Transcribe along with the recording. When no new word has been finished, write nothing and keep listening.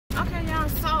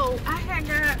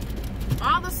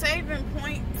all the saving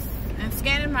points and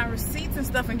scanning my receipts and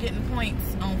stuff and getting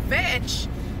points on Fetch,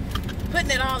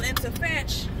 putting it all into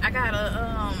Fetch, I got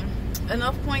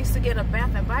enough points to get a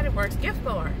Bath and Body Works gift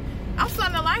card. I'm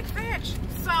starting to like Fetch,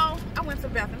 so I went to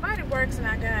Bath and Body Works and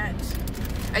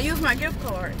I used my gift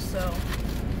card. So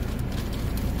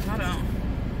hold on,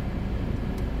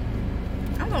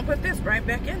 I'm gonna put this right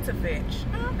back into Fetch,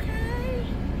 okay?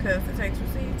 Because it takes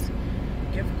receipts,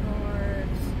 gift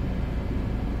cards.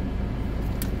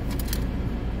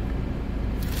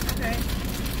 Okay,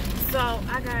 so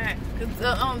I got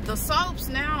the soaps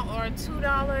now are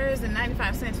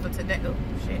 $2.95 for today. Oh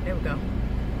shit, there we go.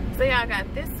 So yeah, I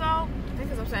got this soap. I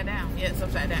think it's upside down. Yeah, it's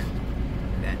upside down.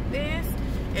 I got this.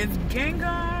 It's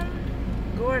Gingham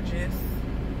Gorgeous.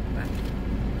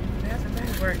 Bath and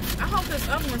Body Works. I hope this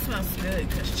other one smells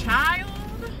good, cause child.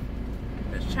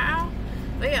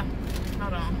 So yeah,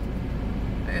 hold on.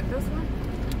 I got this one.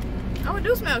 Oh, it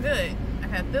do smell good. I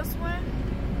got this one.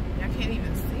 I can't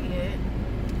even see it.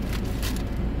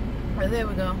 Oh, there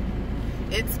we go.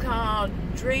 It's called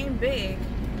Dream Big.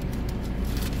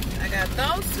 I got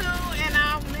those two, and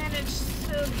I managed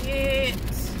to get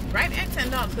right at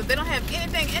 $10 because they don't have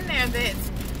anything in there that's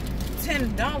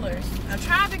 $10. I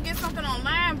tried to get something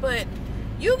online, but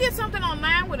you get something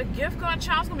online with a gift card,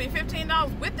 child, it's gonna be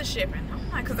 $15 with the shipping. I'm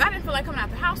like, cause I didn't feel like coming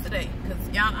out the house today, cause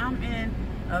y'all, I'm in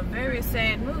a very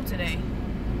sad mood today.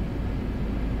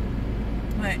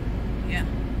 But yeah,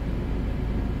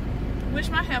 wish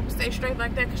my hair would stay straight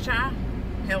like that, cause child,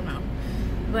 hell no.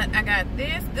 But I got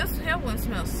this. This hair one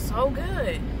smells so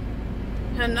good.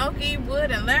 Hinoki,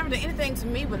 wood, and lavender. Anything to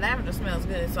me with lavender smells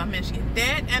good. So I managed to get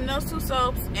that and those two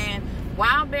soaps and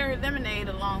wild berry lemonade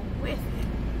along with it.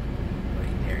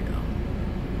 Wait, there we go.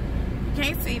 You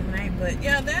can't see the name, but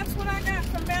yeah, that's what I got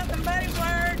from Bath and Body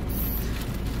Works.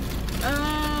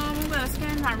 I'm gonna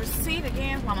scan my receipt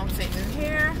again while I'm sitting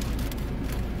here.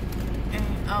 And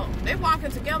oh, they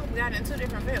walking together. We got in two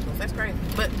different vehicles. That's crazy.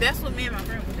 But that's what me and my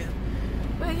friend would do.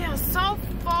 But yeah, so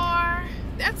far,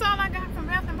 that's all I got from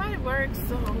Bath and Body Works.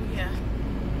 So yeah,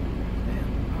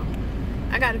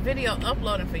 I got a video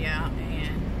uploading for y'all,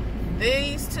 and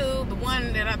these two, the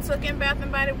one that I took in Bath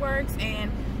and Body Works,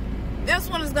 and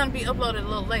this one is gonna be uploaded a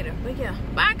little later. But yeah,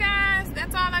 bye guys,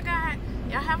 that's all I got.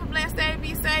 Y'all have a blessed day,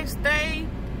 be safe, stay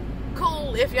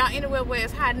cool if y'all anywhere where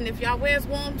it's hot, and if y'all where it's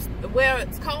warm, where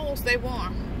it's cold, stay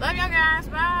warm. Love y'all guys,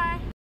 bye.